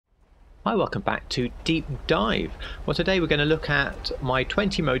Hi, welcome back to Deep Dive. Well, today we're going to look at my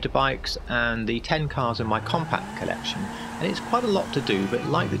 20 motorbikes and the 10 cars in my compact collection. And it's quite a lot to do, but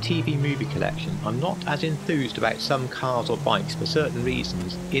like the TV movie collection, I'm not as enthused about some cars or bikes for certain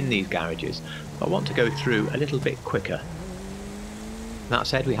reasons in these garages. But I want to go through a little bit quicker. That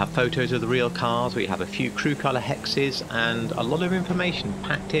said, we have photos of the real cars, we have a few crew colour hexes and a lot of information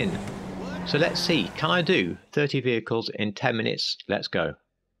packed in. So let's see, can I do 30 vehicles in 10 minutes? Let's go.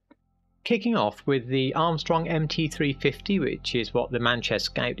 Kicking off with the Armstrong MT350, which is what the Manchester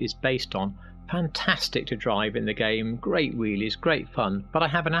Scout is based on. Fantastic to drive in the game, great wheelies, great fun, but I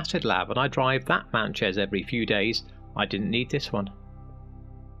have an acid lab and I drive that Manchester every few days. I didn't need this one.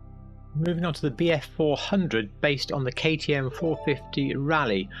 Moving on to the BF400 based on the KTM 450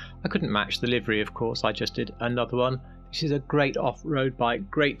 Rally. I couldn't match the livery, of course, I just did another one. This is a great off-road bike,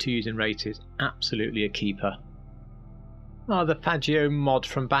 great to use in races, absolutely a keeper. Oh, the Faggio mod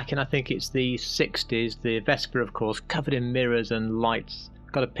from back in, I think it's the 60s, the Vespa of course, covered in mirrors and lights.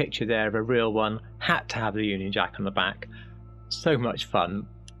 Got a picture there of a real one, had to have the Union Jack on the back. So much fun,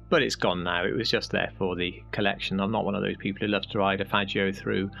 but it's gone now, it was just there for the collection. I'm not one of those people who loves to ride a Faggio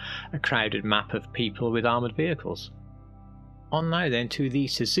through a crowded map of people with armoured vehicles. On now then to the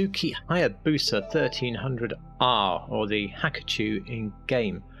Suzuki Hayabusa 1300R, or the Hakuchu in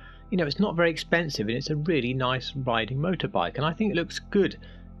game. You know, it's not very expensive and it's a really nice riding motorbike, and I think it looks good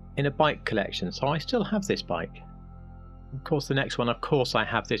in a bike collection, so I still have this bike. Of course, the next one, of course I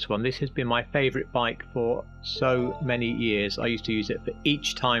have this one. This has been my favourite bike for so many years. I used to use it for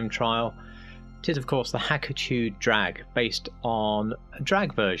each time trial. It is of course the Hakuchu Drag, based on a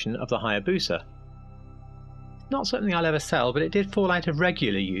drag version of the Hayabusa. Not something I'll ever sell, but it did fall out of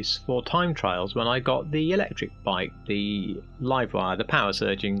regular use for time trials when I got the electric bike, the Livewire, the Power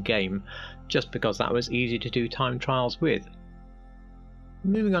Surge in game, just because that was easy to do time trials with.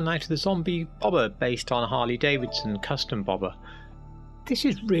 Moving on now to the Zombie Bobber based on Harley Davidson custom bobber. This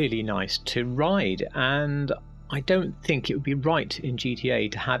is really nice to ride, and I don't think it would be right in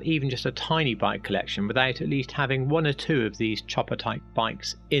GTA to have even just a tiny bike collection without at least having one or two of these chopper type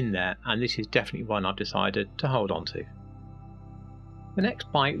bikes in there, and this is definitely one I've decided to hold on to. The next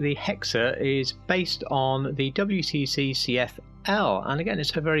bike, the Hexa, is based on the WCC CFL, and again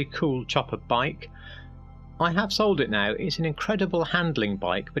it's a very cool chopper bike. I have sold it now. It's an incredible handling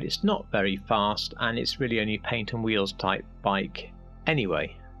bike, but it's not very fast and it's really only paint and wheels type bike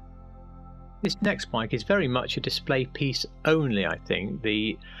anyway. This next bike is very much a display piece only, I think.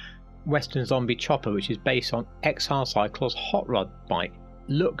 The Western Zombie Chopper, which is based on XR Cycle's Hot Rod bike,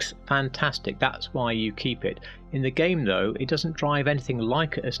 looks fantastic. That's why you keep it. In the game though, it doesn't drive anything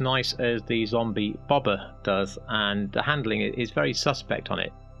like as nice as the Zombie Bobber does, and the handling is very suspect on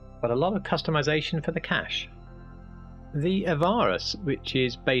it. But a lot of customization for the cash. The Avarus, which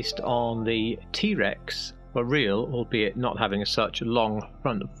is based on the T-Rex for real, albeit not having such long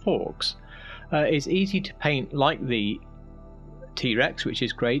front forks, is easy to paint like the T-Rex, which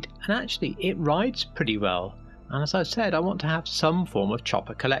is great, and actually it rides pretty well. And as I said, I want to have some form of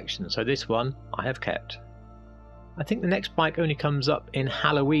chopper collection, so this one I have kept. I think the next bike only comes up in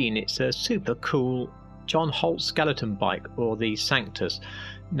Halloween. It's a super cool John Holt skeleton bike, or the Sanctus.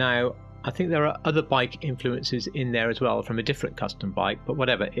 Now, I think there are other bike influences in there as well from a different custom bike, but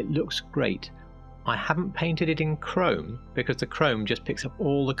whatever, it looks great. I haven't painted it in chrome because the chrome just picks up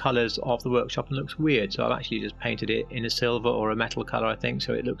all the colours of the workshop and looks weird, so I've actually just painted it in a silver or a metal colour, I think,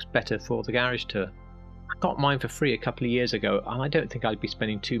 so it looks better for the garage tour. I got mine for free a couple of years ago and I don't think I'd be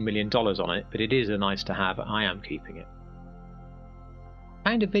spending $2 million on it, but it is a nice to have. I am keeping it. I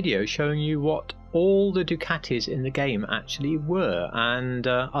found a video showing you what all the Ducatis in the game actually were, and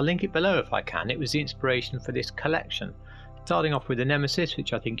I'll link it below if I can. It was the inspiration for this collection. Starting off with the Nemesis,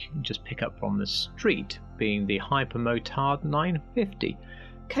 which I think you can just pick up from the street, being the Hypermotard 950.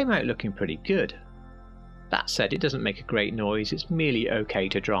 Came out looking pretty good. That said, it doesn't make a great noise, it's merely okay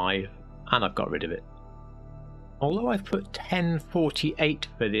to drive, and I've got rid of it. Although I've put 1048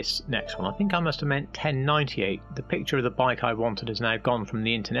 for this next one, I think I must have meant 1098. The picture of the bike I wanted has now gone from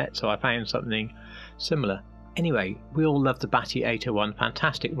the internet, so I found something similar. Anyway, we all love the Batty 801,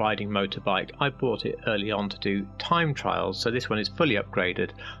 fantastic riding motorbike. I bought it early on to do time trials, so this one is fully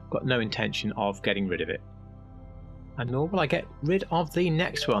upgraded. I've got no intention of getting rid of it. And nor will I get rid of the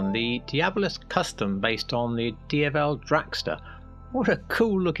next one, the Diabolus Custom based on the DFL Dragster. What a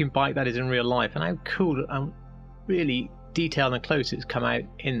cool looking bike that is in real life, and how cool and really detailed and close it's come out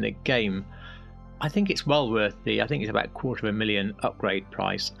in the game. I think it's well worth I think it's about $250,000 upgrade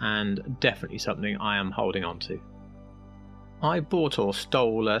price, and definitely something I am holding on to. I bought or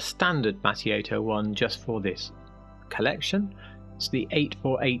stole a standard Batty 801 just for this collection. It's the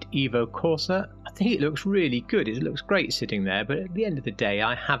 848 Evo Corsa. I think it looks really good. It looks great sitting there, but at the end of the day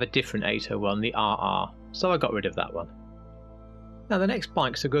I have a different 801, the RR, so I got rid of that one. Now the next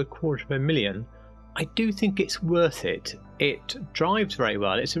bike's a good $250,000. I do think it's worth it. It drives very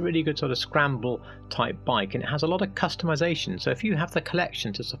well. It's a really good sort of scramble type bike, and it has a lot of customization, so if you have the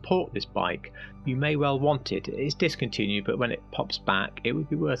collection to support this bike you may well want it. It is discontinued, but when it pops back it would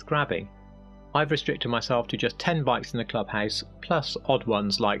be worth grabbing. I've restricted myself to just 10 bikes in the clubhouse, plus odd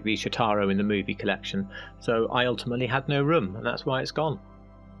ones like the Shotaro in the movie collection, so I ultimately had no room, and that's why it's gone.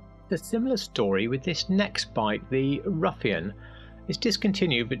 A similar story with this next bike, the Ruffian. It's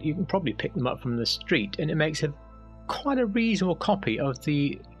discontinued, but you can probably pick them up from the street, and it makes quite a reasonable copy of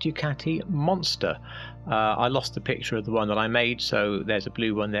the Ducati Monster. I lost the picture of the one that I made, so there's a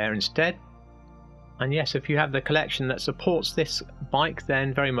blue one there instead. And yes, if you have the collection that supports this bike,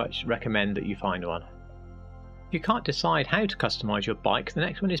 then very much recommend that you find one. If you can't decide how to customise your bike, the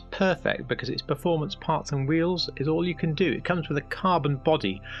next one is perfect because its performance parts and wheels is all you can do. It comes with a carbon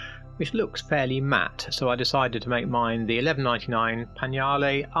body which looks fairly matte, so I decided to make mine the $11.99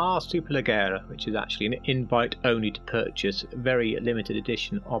 Pagnale R Superleggera, which is actually an invite only to purchase, very limited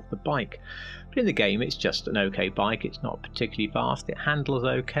edition of the bike. But in the game it's just an okay bike. It's not particularly fast, it handles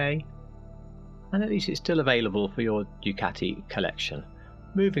okay, and at least it's still available for your Ducati collection.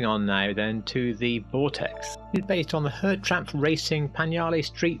 Moving on now then to the Vortex. It's based on the Hertrap Racing Pagnale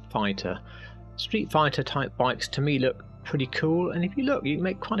Street Fighter. Street Fighter type bikes to me look pretty cool, and if you look you can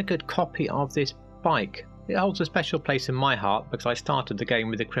make quite a good copy of this bike. It holds a special place in my heart because I started the game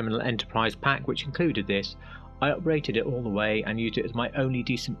with the Criminal Enterprise pack which included this. I uprated it all the way and used it as my only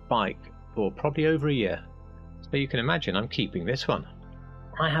decent bike for probably over a year, so you can imagine I'm keeping this one.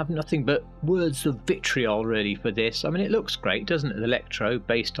 I have nothing but words of vitriol really for this. I mean, it looks great, doesn't it? The Electro,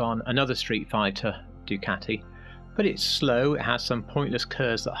 based on another Street Fighter Ducati, but it's slow, it has some pointless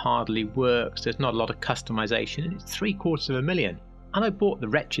curves that hardly works, there's not a lot of customization, and it's $750,000. And I bought the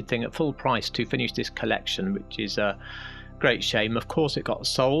wretched thing at full price to finish this collection, which is a great shame. Of course it got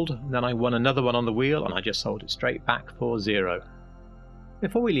sold, and then I won another one on the wheel and I just sold it straight back for $0.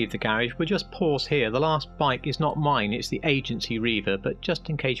 Before we leave the garage, we'll just pause here. The last bike is not mine, it's the agency Riva, but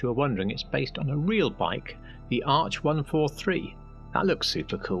just in case you were wondering, it's based on a real bike, the Arch 143. That looks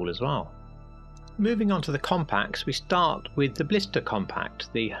super cool as well. Moving on to the compacts, we start with the blister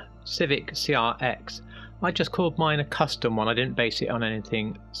compact, the Civic CRX. I just called mine a custom one, I didn't base it on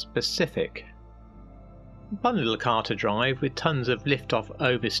anything specific. Fun little car to drive with tons of lift-off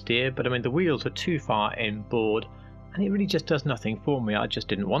oversteer, but I mean the wheels are too far inboard and it really just does nothing for me. I just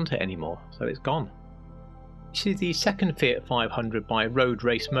didn't want it anymore, so it's gone. This is the second Fiat 500 by Road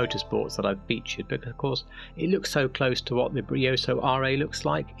Race Motorsports that I've featured because of course it looks so close to what the Brioso RA looks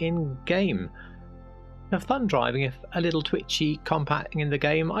like in game. Now, fun driving, if a little twitchy compact in the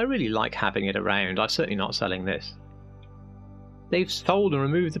game. I really like having it around. I'm certainly not selling this. They've sold and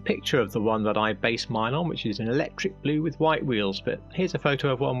removed the picture of the one that I base mine on, which is an electric blue with white wheels, but here's a photo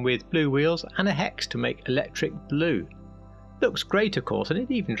of one with blue wheels and a hex to make electric blue. Looks great of course, and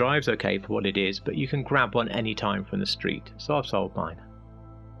it even drives okay for what it is, but you can grab one anytime from the street, so I've sold mine.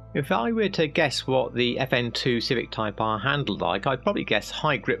 If I were to guess what the FN2 Civic Type R handled like, I'd probably guess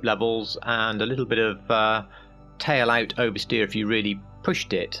high grip levels and a little bit of tail out oversteer if you really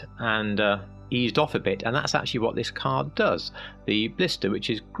pushed it and eased off a bit, and that's actually what this car does. The blister, which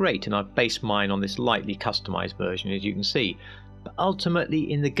is great, and I've based mine on this lightly customised version as you can see, but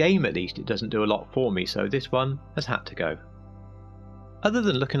ultimately in the game at least it doesn't do a lot for me, so this one has had to go. Other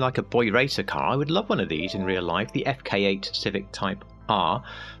than looking like a boy racer car, I would love one of these in real life, the FK8 Civic Type R,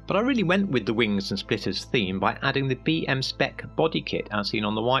 but I really went with the wings and splitters theme by adding the BM Spec body kit as seen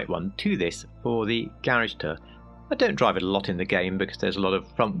on the white one to this for the garage tour. I don't drive it a lot in the game because there's a lot of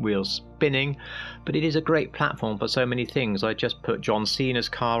front wheel spinning, but it is a great platform for so many things. I just put John Cena's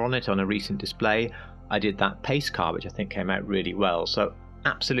car on it on a recent display. I did that pace car which I think came out really well, so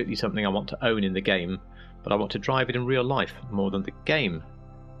absolutely something I want to own in the game, but I want to drive it in real life more than the game.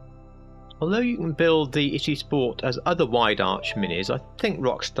 Although you can build the Issy Sport as other wide arch minis, I think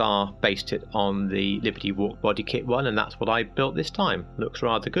Rockstar based it on the Liberty Walk body kit one, and that's what I built this time. Looks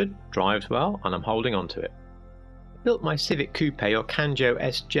rather good, drives well, and I'm holding on to it. I built my Civic Coupe or Kanjo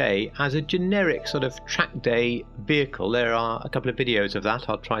SJ as a generic sort of track day vehicle. There are a couple of videos of that,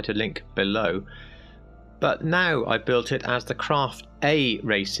 I'll try to link below. But now I built it as the Craft A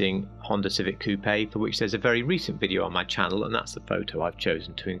Racing Honda Civic Coupe, for which there's a very recent video on my channel, and that's the photo I've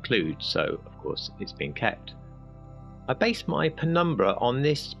chosen to include, so of course it's been kept. I based my penumbra on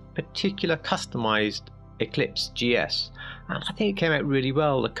this particular customised Eclipse GS, and I think it came out really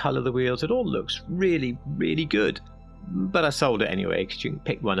well. The colour of the wheels, it all looks really good. but I sold it anyway because you can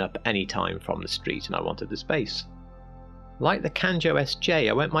pick one up anytime from the street and I wanted the space. Like the Kanjo SJ,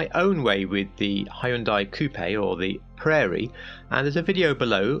 I went my own way with the Hyundai Coupe or the Prairie, and there's a video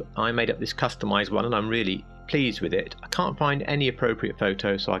below. I made up this customized one and I'm really pleased with it. I can't find any appropriate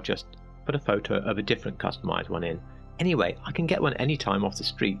photo, so I've just put a photo of a different customized one in. Anyway, I can get one anytime off the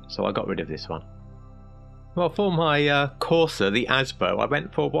street, so I got rid of this one. Well, for my Corsa, the Asbo, I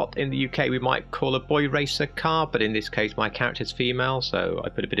went for what in the UK we might call a boy racer car, but in this case my character's female, so I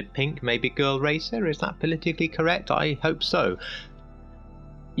put a bit of pink, maybe girl racer. Is that politically correct? I hope so.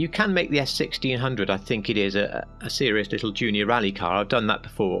 You can make the S1600, I think it is, a serious little junior rally car. I've done that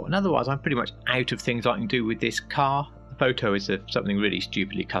before, and otherwise I'm pretty much out of things I can do with this car. The photo is of something really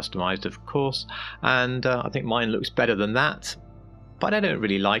stupidly customised, of course, and I think mine looks better than that. But I don't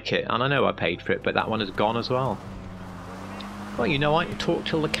really like it, and I know I paid for it, but that one has gone as well. Well, you know, I can talk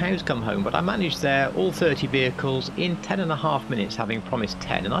till the cows come home, but I managed there all 30 vehicles in 10.5 minutes, having promised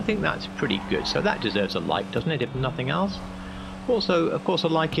 10, and I think that's pretty good, so that deserves a like, doesn't it, if nothing else? Also, of course, a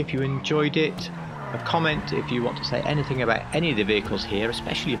like if you enjoyed it, a comment if you want to say anything about any of the vehicles here,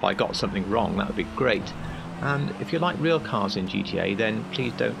 especially if I got something wrong, that would be great. And if you like real cars in GTA, then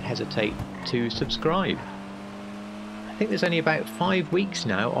please don't hesitate to subscribe. I think there's only about 5 weeks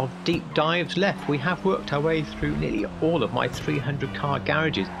now of deep dives left. We have worked our way through nearly all of my 300 car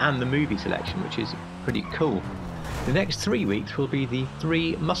garages and the movie selection, which is pretty cool. The next 3 weeks will be the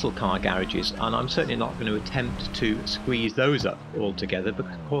 3 muscle car garages, and I'm certainly not going to attempt to squeeze those up all together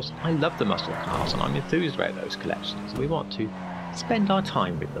because of course I love the muscle cars and I'm enthused about those collections. We want to spend our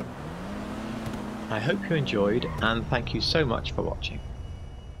time with them. I hope you enjoyed, and thank you so much for watching.